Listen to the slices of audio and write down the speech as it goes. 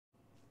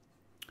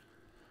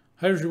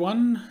Hi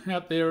everyone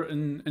out there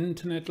in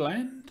internet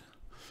land.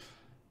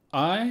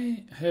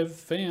 I have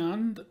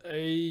found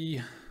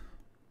a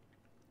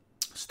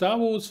Star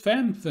Wars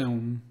fan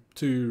film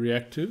to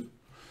react to.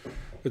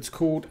 It's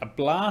called A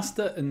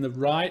Blaster in the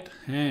Right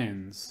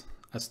Hands,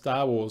 a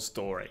Star Wars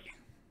story.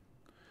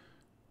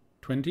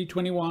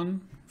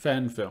 2021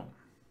 fan film.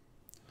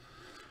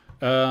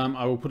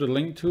 I will put a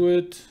link to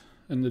it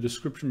in the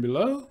description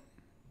below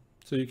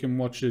so you can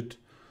watch it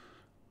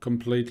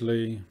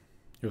completely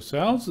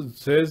yourselves. It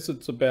says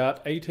it's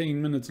about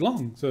 18 minutes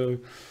long, so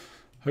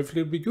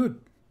hopefully it'll be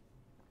good.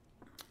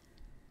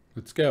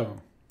 Let's go.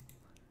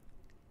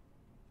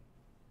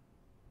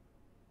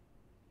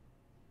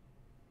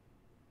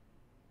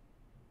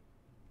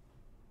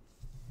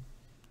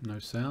 No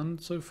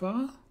sound so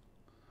far.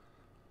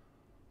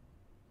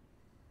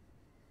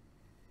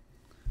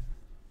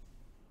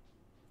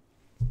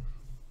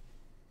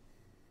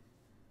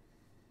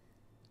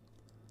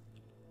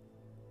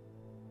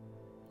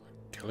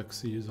 The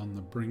galaxy is on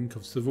the brink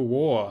of civil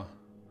war.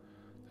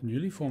 The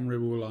newly formed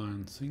Rebel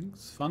Alliance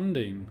seeks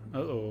funding.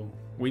 Uh-oh.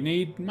 We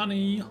need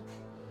money.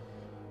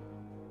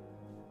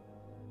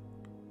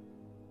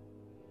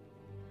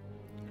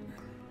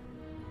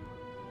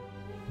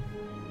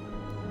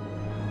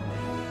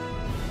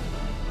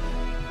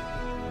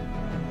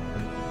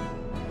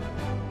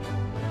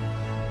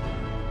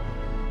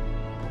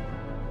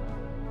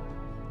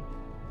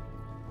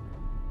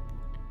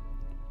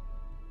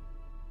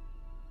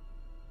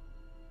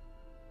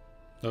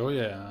 Oh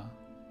yeah.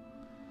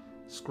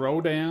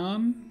 Scroll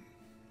down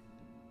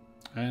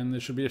and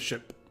there should be a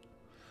ship.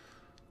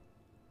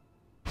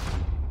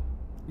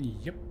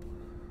 Yep.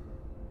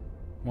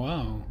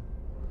 Wow.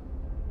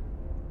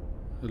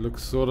 It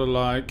looks sort of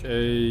like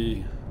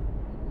a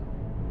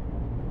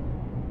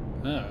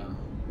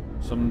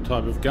some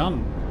type of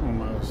gun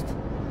almost.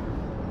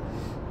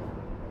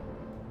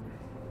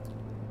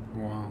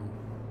 Wow.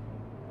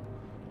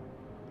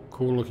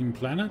 Cool looking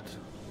planet.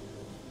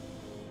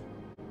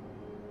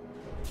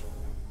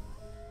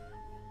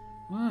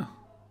 Ah.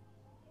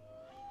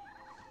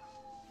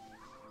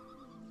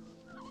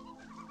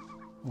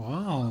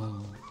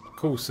 Wow.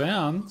 Cool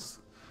sounds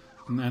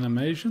and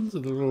animations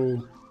of the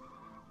little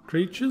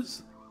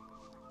creatures.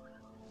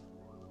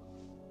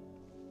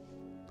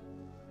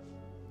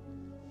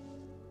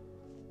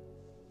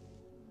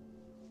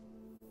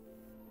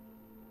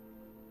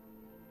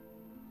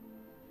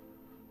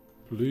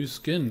 Blue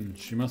skin.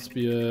 She must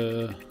be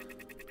a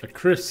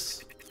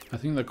Chris. I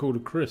think they're called a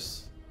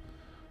Chris.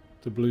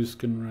 The blue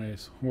skin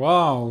race.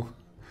 Wow,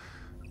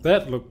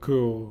 that looked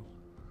cool.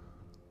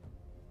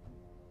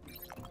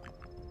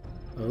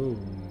 Oh,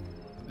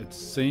 it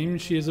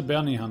seems she is a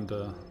bounty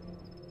hunter.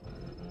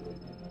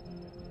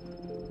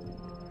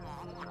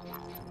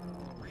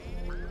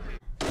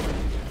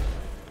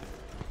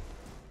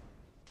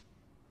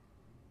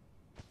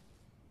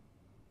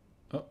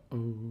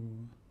 Uh-oh.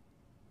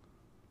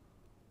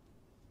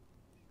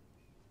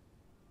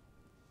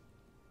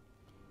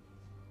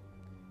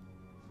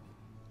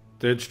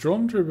 Dead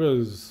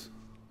stormtroopers.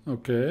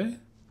 Okay.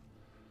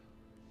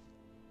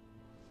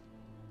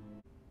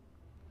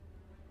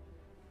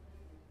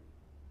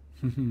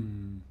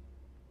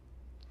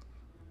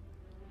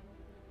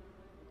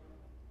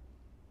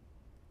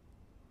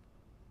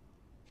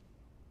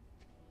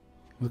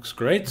 Looks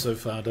great so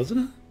far, doesn't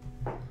it?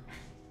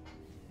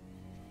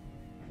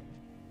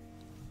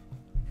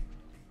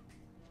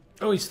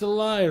 Oh, he's still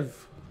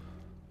alive.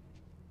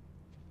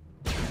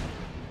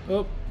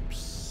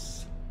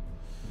 Oops.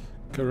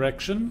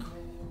 Correction.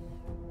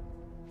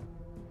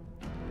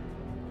 The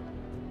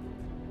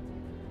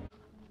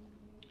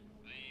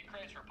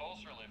crane's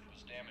repulsor lift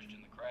was damaged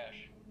in the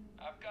crash.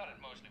 I've got it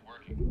mostly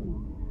working.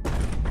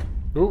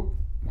 Oh,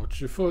 watch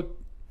your foot.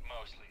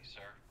 Mostly,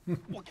 sir.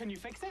 What, can you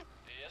fix it?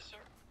 Yes, sir.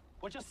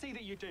 Well, just see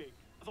that you do.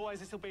 Otherwise,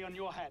 this will be on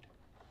your head.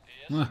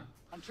 Yes, sir.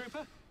 And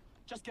Trooper,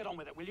 just get on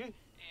with it, will you?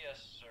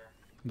 Yes, sir.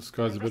 This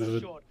guy's a bit of a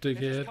If this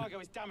dickhead. cargo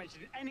is damaged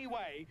in any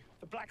way,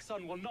 the Black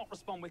Sun will not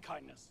respond with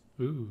kindness.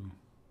 Ooh.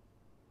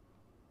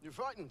 You're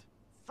frightened?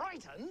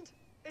 Frightened?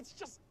 It's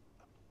just...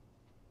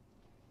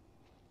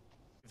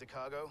 The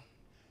cargo?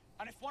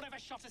 And if whatever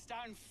shot us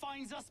down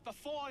finds us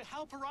before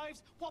help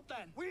arrives, what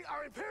then? We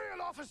are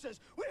Imperial officers!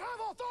 We have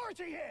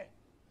authority here!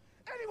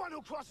 Anyone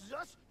who crosses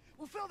us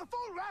will feel the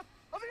full wrath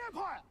of the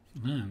Empire!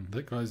 Man,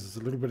 that guy's a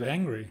little bit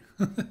angry.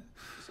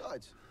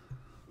 Besides,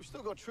 we've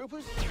still got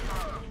troopers.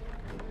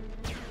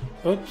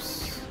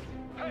 Oops.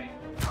 Hey!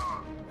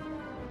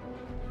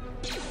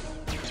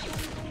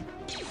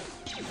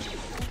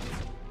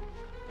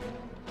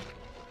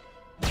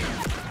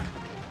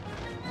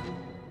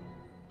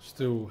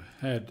 Still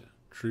had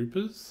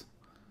troopers.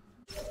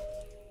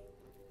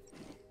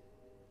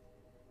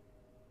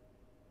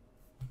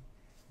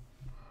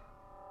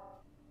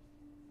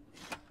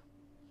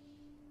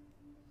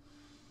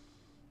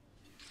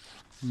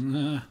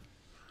 Nah,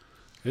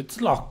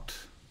 it's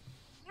locked.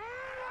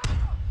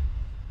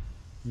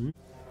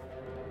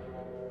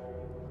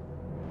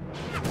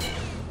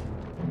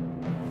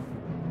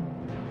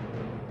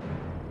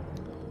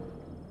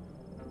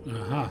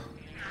 Aha.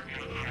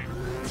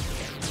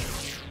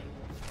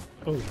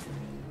 Oh.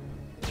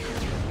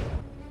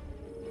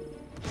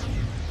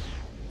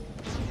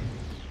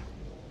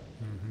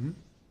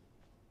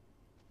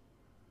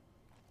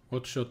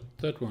 What shot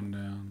that one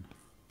down?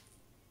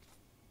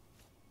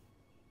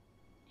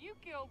 You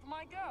killed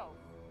my girl.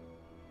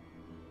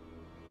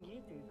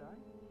 You do,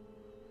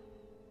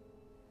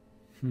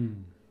 though.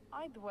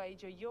 I'd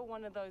wager you're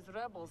one of those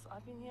rebels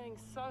I've been hearing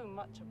so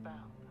much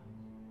about.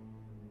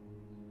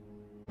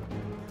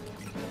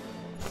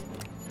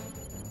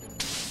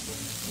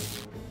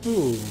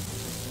 Ooh.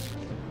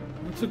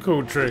 That's a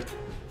cool trick.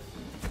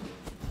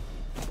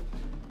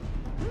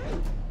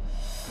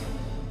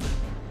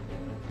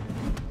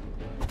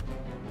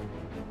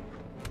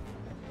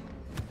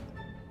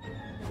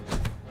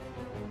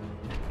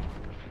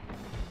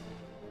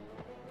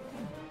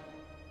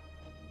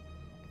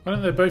 Why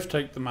don't they both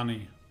take the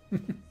money?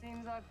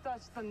 Seems I've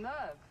touched the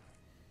nerve.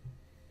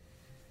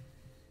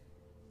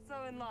 So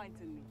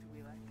enlighten me,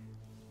 Twi'lek.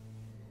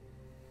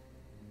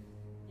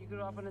 You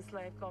grew up in a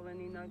slave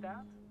colony, no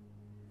doubt?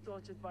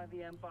 Tortured by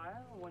the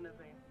Empire or one of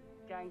the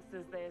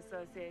gangsters they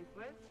associate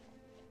with?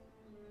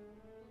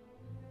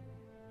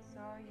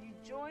 So you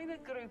join a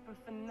group of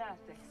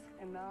fanatics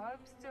in the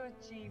hopes to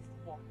achieve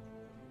what?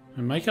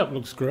 Her makeup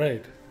looks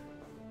great.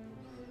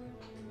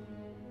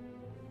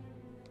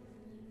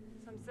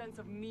 Some sense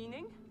of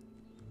meaning?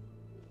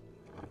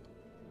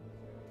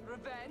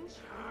 Revenge?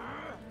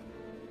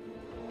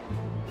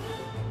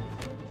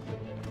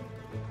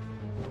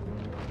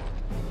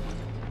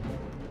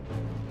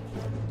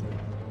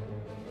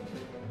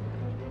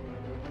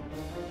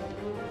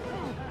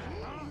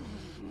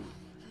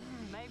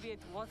 Maybe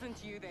it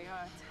wasn't you they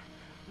hurt.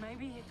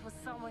 Maybe it was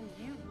someone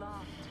you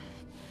loved.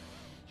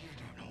 You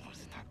don't know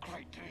what's that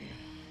great, do you?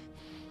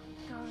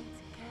 Don't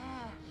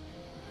care.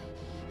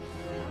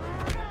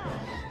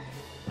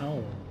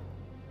 Oh.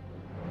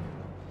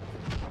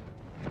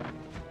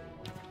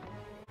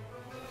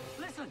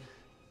 Listen!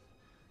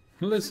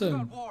 Listen.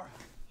 About war.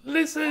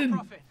 Listen.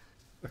 Profit.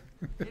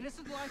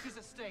 Innocent life is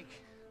at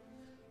stake.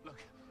 Look,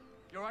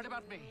 you're right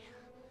about me.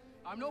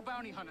 I'm no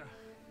bounty hunter,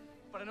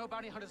 but I know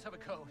bounty hunters have a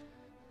code.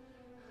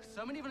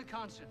 Some even a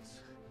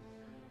conscience.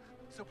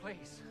 So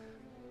please,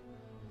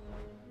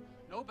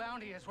 no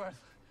bounty is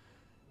worth.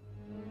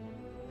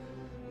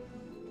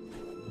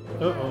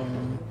 Uh-oh.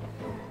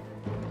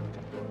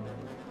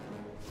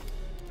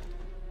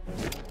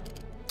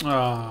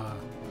 Ah.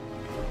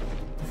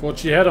 Thought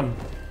she had him.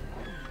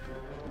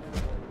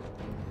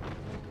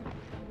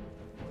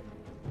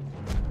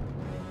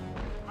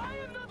 I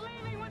am not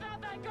leaving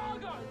without that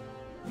cargo!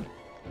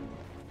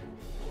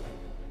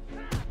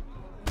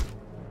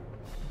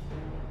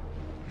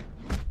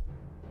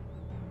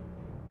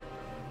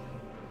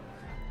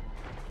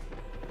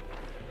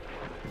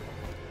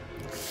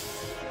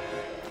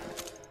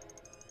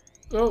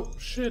 Oh,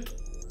 shit.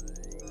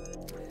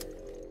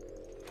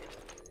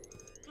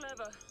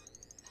 Clever.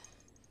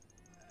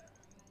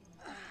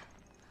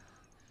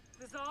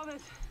 Disarm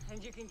it,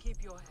 and you can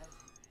keep your head.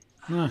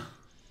 Ah.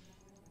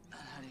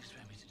 How do you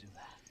expect me to do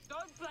that?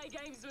 Don't play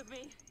games with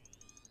me.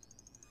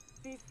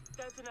 These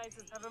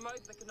detonators have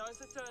remotes that can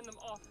also turn them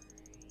off.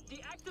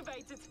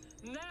 Deactivate it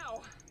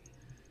now.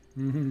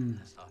 Mm-hmm.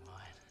 That's not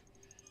mine.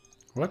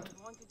 What?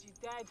 I wanted you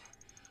dead.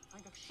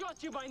 I'd have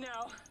shot you by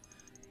now.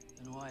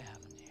 Then why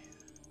haven't you?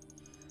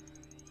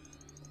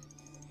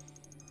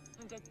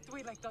 And that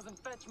Twi'lek doesn't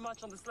fetch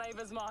much on the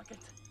slavers market.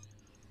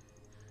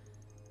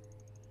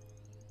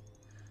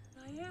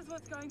 Now here's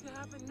what's going to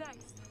happen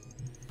next.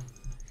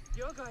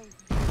 You're going to...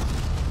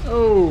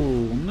 Oh,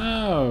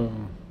 no.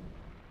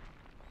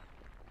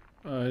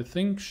 I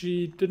think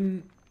she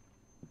didn't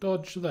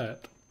dodge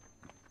that.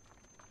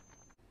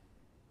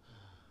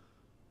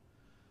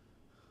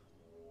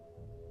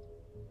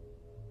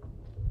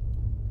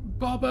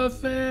 Boba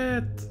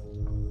Fett!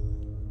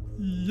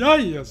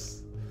 Yes!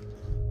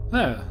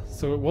 Yeah,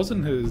 so it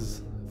wasn't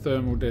his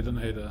thermal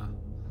detonator.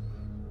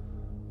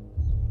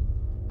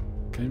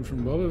 Came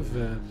from Boba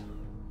Fett.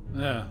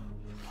 Yeah.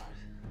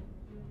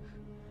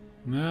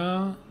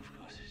 Now Of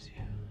course it's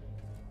you.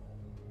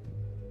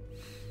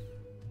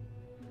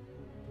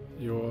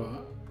 you're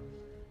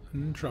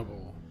in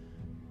trouble.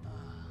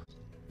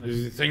 Does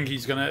he think he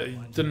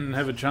didn't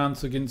have a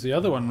chance against the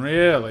other one,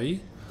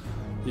 really?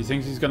 He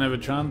thinks he's gonna have a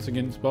chance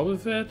against Boba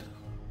Fett?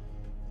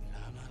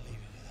 I'm not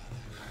leaving without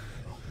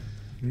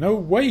it. No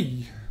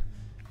way!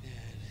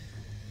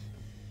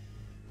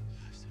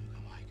 I've still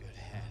got my good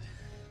head.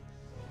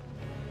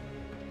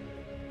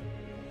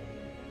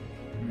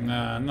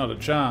 Nah, not a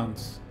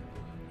chance.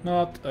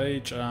 Not a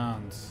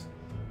chance.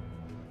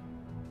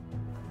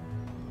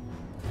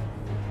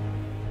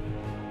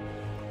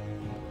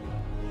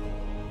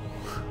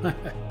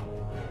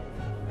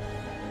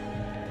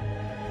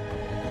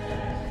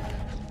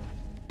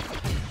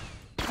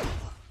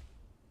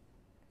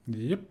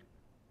 Yep.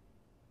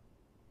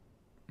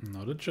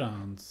 Not a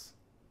chance.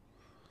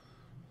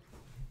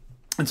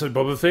 And so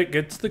Boba Fett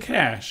gets the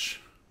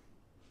cash.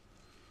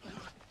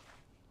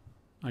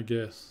 I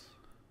guess.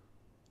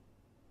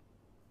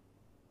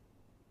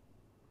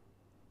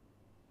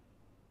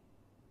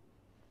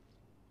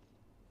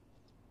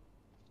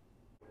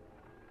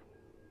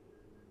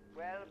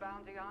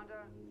 bounty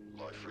hunter?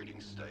 Life reading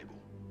stable.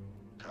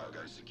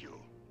 Cargo secure.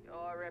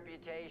 Your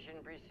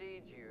reputation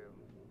precedes you.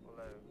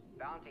 Although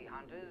bounty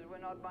hunters were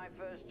not my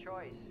first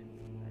choice.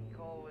 That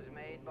call was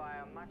made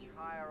by a much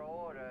higher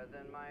order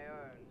than my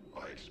own.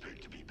 I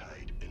expect to be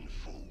paid in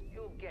full.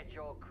 You'll get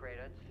your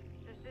credits.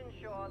 Just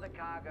ensure the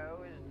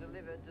cargo is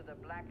delivered to the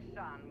Black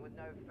Sun with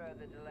no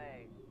further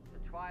delay. The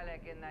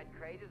Twi'lek in that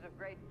crate is of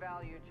great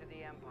value to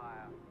the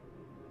Empire.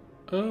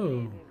 Oh.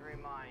 I needn't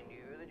remind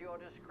you that your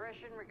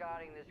discretion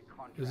regarding this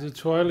contract... Is a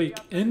Twi'lek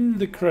in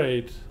the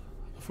crate?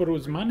 I thought it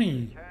was money.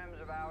 In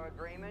terms of our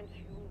agreement,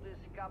 you'll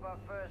discover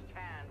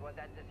firsthand what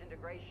that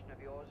disintegration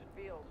of yours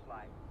feels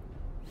like.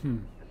 The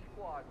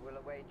squad will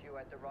await you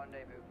at the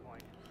rendezvous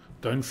point.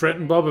 Don't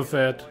threaten Boba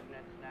Fett.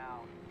 Coordinates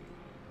now.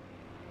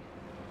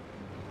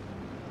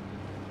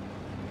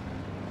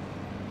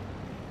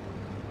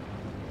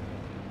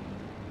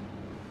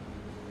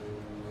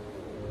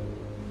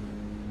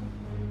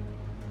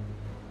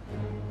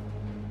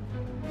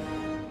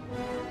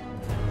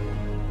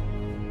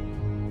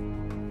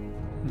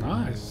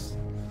 Nice.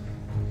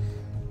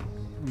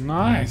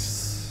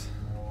 Nice.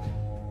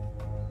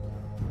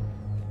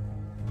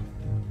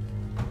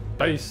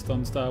 Based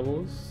on Star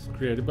Wars,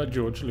 created by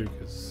George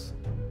Lucas.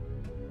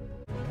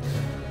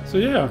 So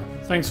yeah,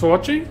 thanks for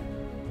watching.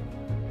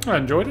 I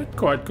enjoyed it,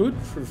 quite good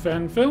for a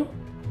fan film.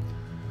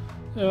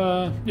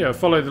 Yeah,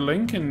 follow the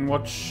link and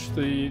watch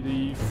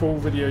the full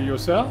video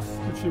yourself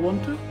if you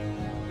want to.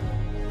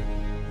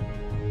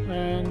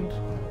 And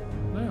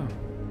yeah,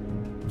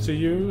 see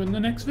you in the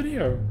next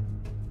video.